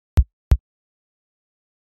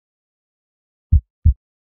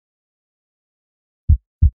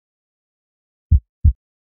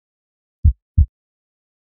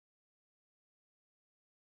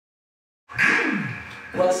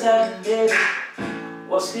What's happening, baby?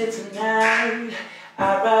 What's good tonight?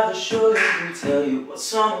 I'd rather show you than tell you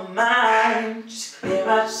what's on my mind. Just clear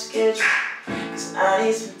out your schedule, cause I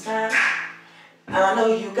need some time. I know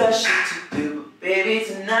you got shit to do, but baby,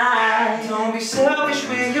 tonight, don't be selfish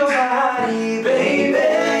with your body, baby.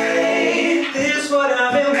 This is what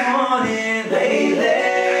I've been wanting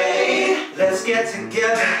lately. Let's get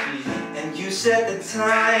together and you set the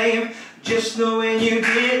time. Just know when you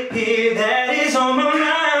get here, that is on my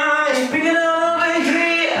mind. Just bring it all over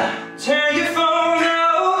here. Turn your phone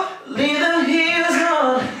off, leave the heels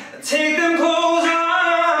on, take them clothes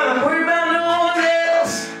off. Don't worry about no one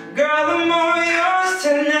else, girl, I'm all yours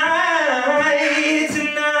tonight,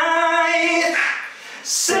 tonight.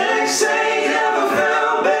 Sex ain't never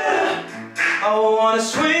felt better. I wanna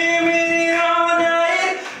swim in it all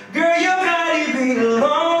night. Girl, your body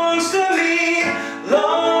belongs to me,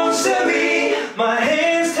 belongs to me. My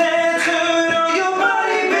hands tattooed on your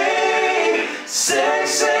body, babe.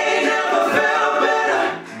 Sex ain't never felt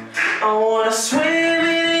better. I wanna swim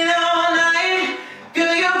in it all night.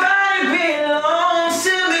 Girl, your body belongs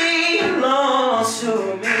to me, belongs to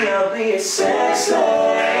me. I'll be a sex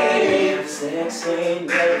slave. Sex ain't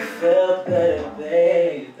never felt better,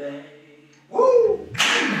 baby. Woo!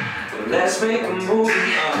 Well, let's make a movie,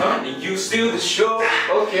 and you steal the show.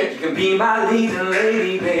 Okay. You can be my leading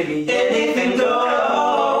lady, baby. Anything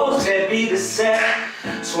goes. That be the set.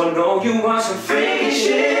 So I know you want some free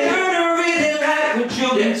shit. Girl, I really like what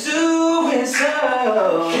you've been doing,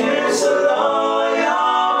 so cancel all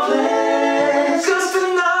your plans. Cause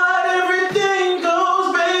tonight everything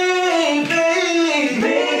goes, baby.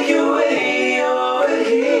 Make your way over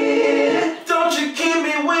here. Don't you keep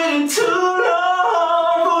me waiting too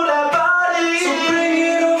long for that body. So bring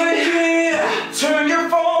it over here. Turn your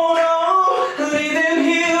phone on, leave them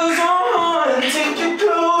heels on, take your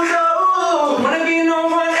clothes off. Don't wanna be no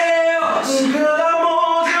one else. Girl, I'm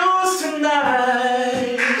all yours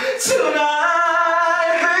tonight,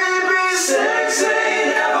 tonight, baby. Sex ain't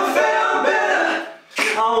never felt better.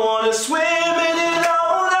 I wanna swim in it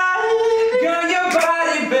all night. Girl, your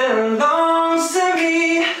body belongs to me,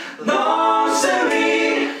 belongs to me.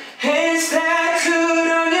 Hands tattooed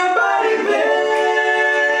on your body,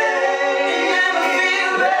 babe. Never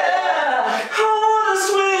feel better. I wanna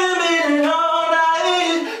swim in it all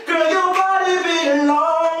night. Girl, your body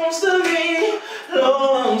belongs to me,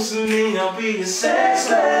 belongs to me. I'll be a sex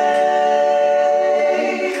slave.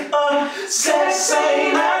 Sex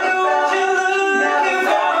ain't never felt, never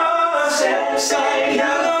felt. Sex ain't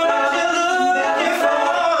never felt, never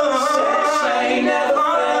felt. Sex ain't never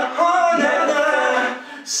felt, never.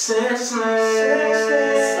 Sex slave.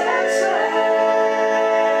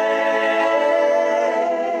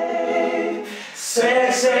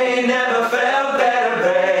 Sex ain't never felt better,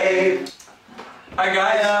 babe. Hi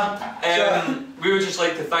guys, we would just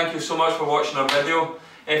like to thank you so much for watching our video.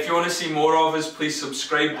 If you want to see more of us, please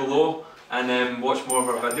subscribe below and watch more of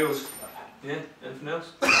our videos. Yeah, anything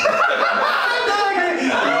else?